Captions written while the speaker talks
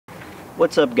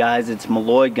What's up guys, it's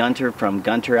Malloy Gunter from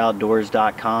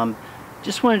GunterOutdoors.com.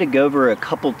 Just wanted to go over a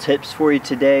couple tips for you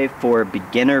today for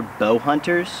beginner bow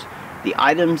hunters, the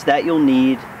items that you'll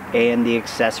need and the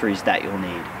accessories that you'll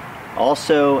need.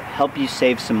 Also help you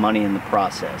save some money in the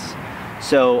process.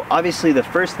 So obviously the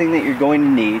first thing that you're going to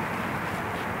need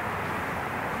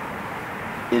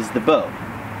is the bow.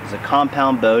 It's a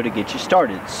compound bow to get you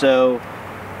started. So,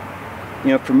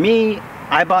 for me,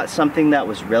 I bought something that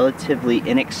was relatively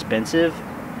inexpensive,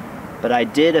 but I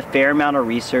did a fair amount of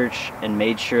research and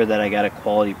made sure that I got a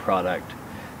quality product.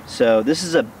 So this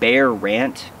is a Bear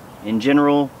Rant. In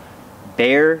general,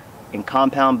 Bear and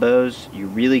compound bows, you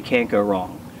really can't go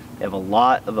wrong. They have a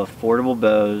lot of affordable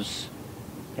bows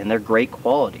and they're great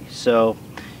quality. So,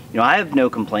 I have no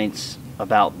complaints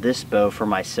about this bow for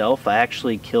myself. I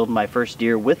actually killed my first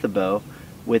deer with a bow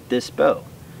with this bow.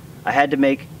 I had to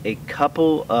make a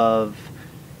couple of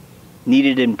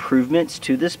needed improvements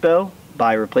to this bow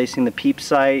by replacing the peep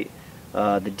sight,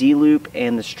 the D-loop,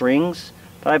 and the strings.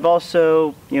 But I've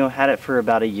also, had it for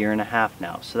about a year and a half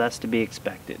now, so that's to be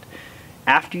expected.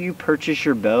 After you purchase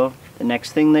your bow, the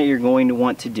next thing that you're going to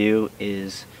want to do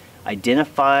is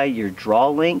identify your draw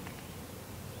length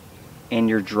and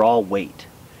your draw weight.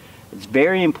 It's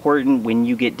very important when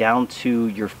you get down to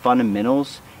your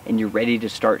fundamentals and you're ready to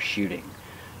start shooting.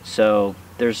 So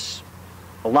there's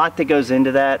a lot that goes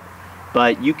into that,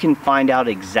 but you can find out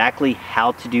exactly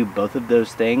how to do both of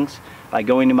those things by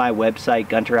going to my website,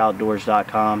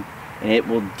 GunterOutdoors.com, and it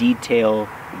will detail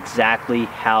exactly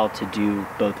how to do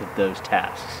both of those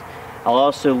tasks. I'll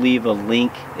also leave a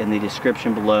link in the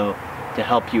description below to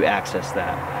help you access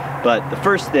that. But the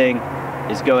first thing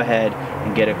is go ahead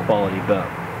and get a quality bow.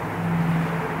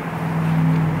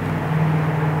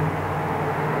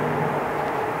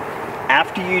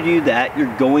 After you do that,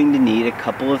 you're going to need a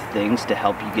couple of things to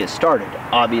help you get started.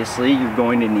 Obviously, you're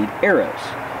going to need arrows.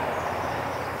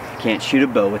 You can't shoot a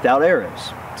bow without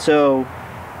arrows. So,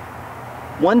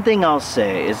 one thing I'll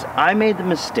say is I made the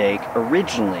mistake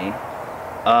originally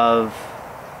of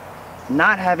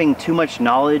not having too much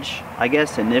knowledge, I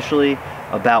guess initially,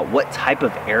 about what type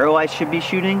of arrow I should be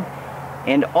shooting,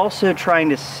 and also trying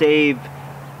to save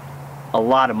a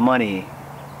lot of money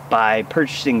by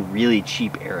purchasing really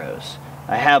cheap arrows.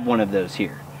 I have one of those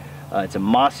here. It's a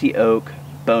Mossy Oak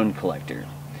bone collector.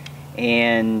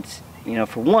 And,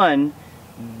 for one,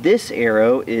 this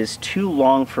arrow is too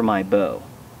long for my bow.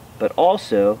 But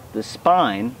also, the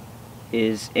spine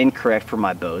is incorrect for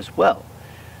my bow as well.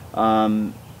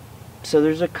 So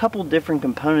there's a couple different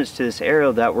components to this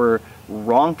arrow that were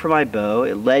wrong for my bow.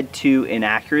 It led to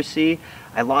inaccuracy.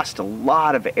 I lost a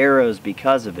lot of arrows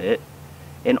because of it.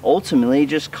 And ultimately, it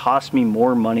just cost me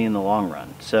more money in the long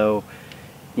run. So,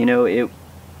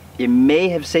 it may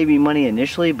have saved me money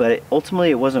initially, but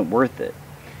ultimately it wasn't worth it.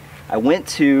 I went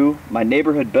to my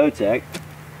neighborhood bow tech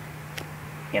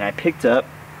and I picked up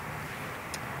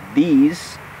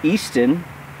these Easton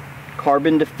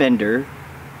Carbon Defender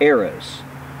arrows.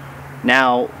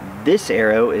 Now, this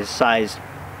arrow is sized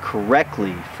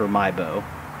correctly for my bow.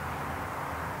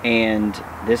 And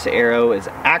this arrow is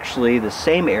actually the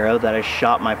same arrow that I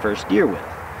shot my first deer with.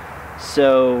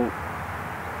 So,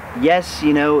 yes,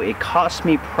 it cost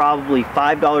me probably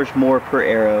 $5 more per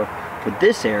arrow for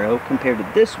this arrow compared to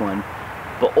this one,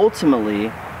 but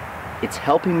ultimately, it's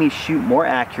helping me shoot more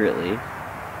accurately.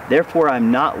 Therefore,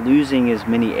 I'm not losing as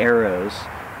many arrows.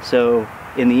 So,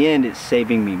 in the end, it's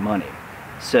saving me money.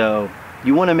 So,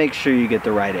 you want to make sure you get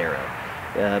the right arrow.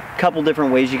 A couple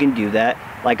different ways you can do that.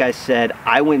 Like I said,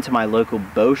 I went to my local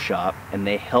bow shop and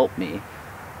they helped me.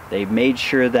 They made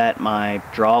sure that my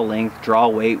draw length, draw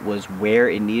weight was where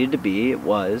it needed to be. It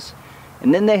was.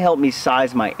 And then they helped me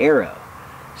size my arrow.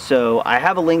 So I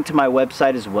have a link to my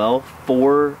website as well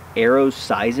for arrow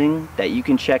sizing that you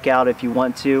can check out if you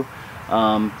want to.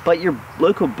 But your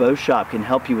local bow shop can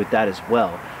help you with that as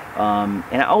well.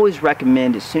 And I always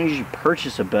recommend, as soon as you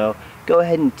purchase a bow, go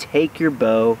ahead and take your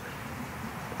bow,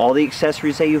 all the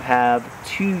accessories that you have,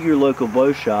 to your local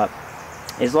bow shop.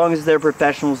 As long as they're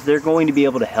professionals, they're going to be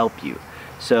able to help you.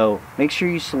 So make sure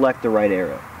you select the right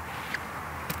arrow.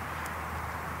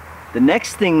 The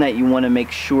next thing that you want to make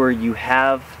sure you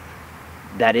have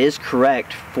that is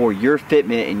correct for your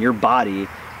fitment and your body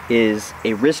is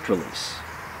a wrist release.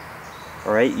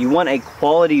 Alright, you want a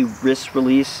quality wrist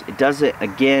release. It doesn't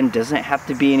have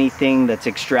to be anything that's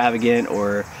extravagant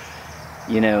or,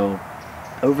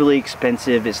 overly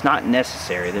expensive. It's not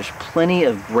necessary. There's plenty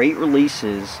of great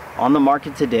releases on the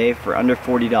market today for under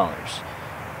 $40.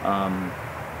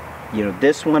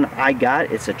 This one I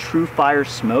got, it's a TrueFire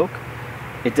Smoke.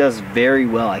 It does very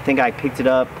well. I think I picked it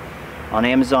up on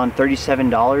Amazon,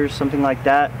 $37, something like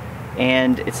that.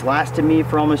 and it's lasted me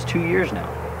for almost 2 years now.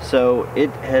 So it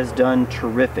has done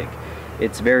terrific.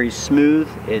 It's very smooth,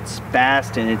 it's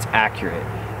fast, and it's accurate.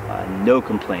 No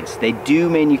complaints. They do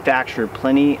manufacture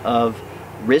plenty of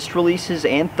wrist releases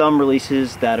and thumb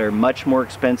releases that are much more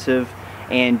expensive,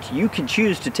 and you can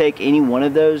choose to take any one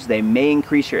of those. They may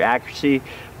increase your accuracy,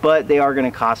 but they are going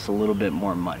to cost a little bit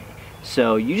more money.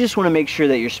 So you just want to make sure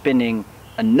that you're spending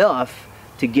enough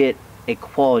to get a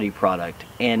quality product,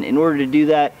 and in order to do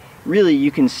that, really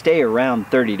you can stay around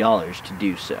 $30 to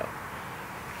do so.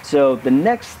 So the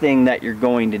next thing that you're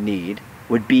going to need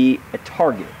would be a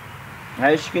target.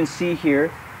 As you can see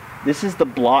here, this is the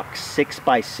Block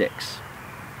 6x6.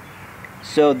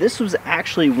 So this was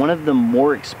actually one of the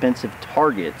more expensive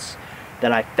targets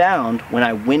that I found when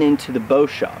I went into the bow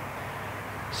shop.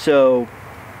 So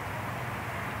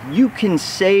you can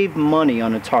save money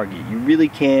on a target, you really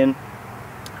can.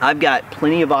 I've got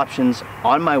plenty of options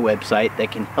on my website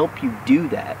that can help you do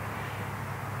that.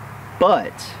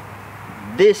 But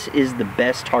this is the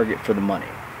best target for the money.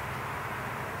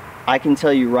 I can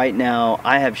tell you right now,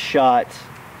 I have shot,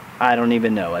 I don't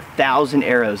even know, 1,000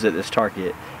 arrows at this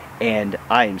target, and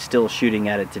I am still shooting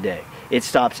at it today. It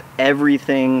stops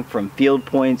everything from field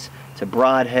points to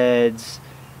broadheads.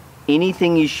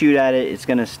 Anything you shoot at it, it's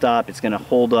going to stop, it's going to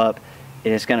hold up,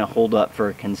 and it's going to hold up for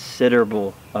a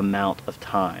considerable amount of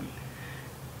time.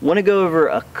 I want to go over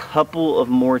a couple of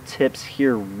more tips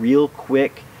here real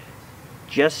quick,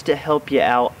 just to help you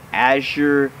out as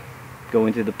you're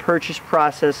going through the purchase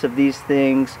process of these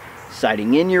things,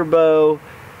 sighting in your bow.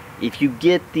 If you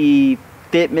get the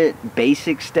fitment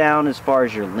basics down as far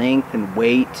as your length and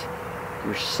weight,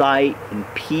 your sight and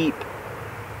peep,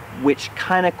 which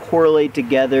kind of correlate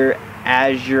together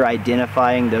as you're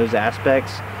identifying those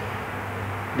aspects,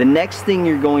 the next thing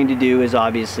you're going to do is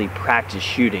obviously practice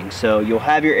shooting. So you'll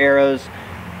have your arrows,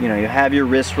 you know, you'll have your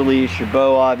wrist release, your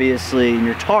bow obviously, and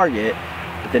your target.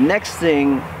 But the next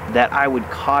thing that I would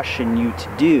caution you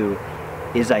to do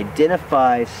is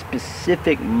identify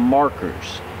specific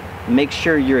markers. Make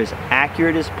sure you're as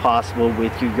accurate as possible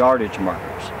with your yardage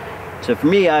markers. So for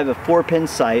me, I have a 4-pin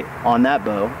sight on that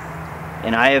bow,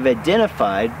 and I have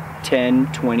identified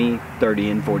 10, 20, 30,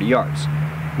 and 40 yards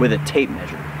with a tape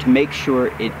measure to make sure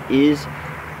it is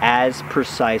as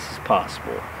precise as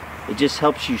possible. It just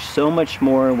helps you so much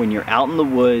more when you're out in the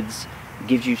woods. It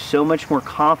gives you so much more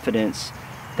confidence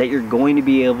that you're going to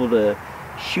be able to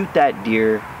shoot that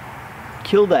deer,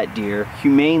 kill that deer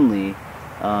humanely,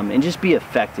 and just be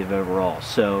effective overall.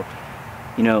 So,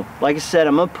 you know, like I said,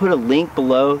 I'm going to put a link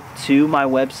below to my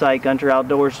website,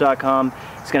 gunteroutdoors.com.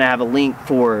 It's going to have a link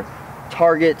for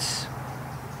targets,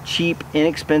 cheap,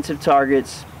 inexpensive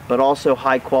targets, but also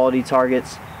high quality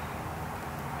targets,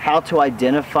 how to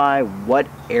identify what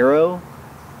arrow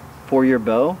for your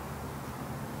bow,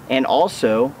 and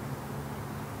also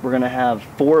we're going to have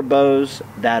 4 bows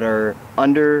that are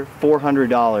under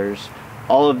 $400,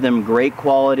 all of them great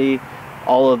quality,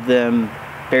 all of them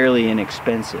fairly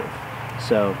inexpensive.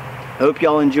 So hope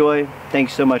y'all enjoy.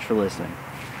 Thanks so much for listening.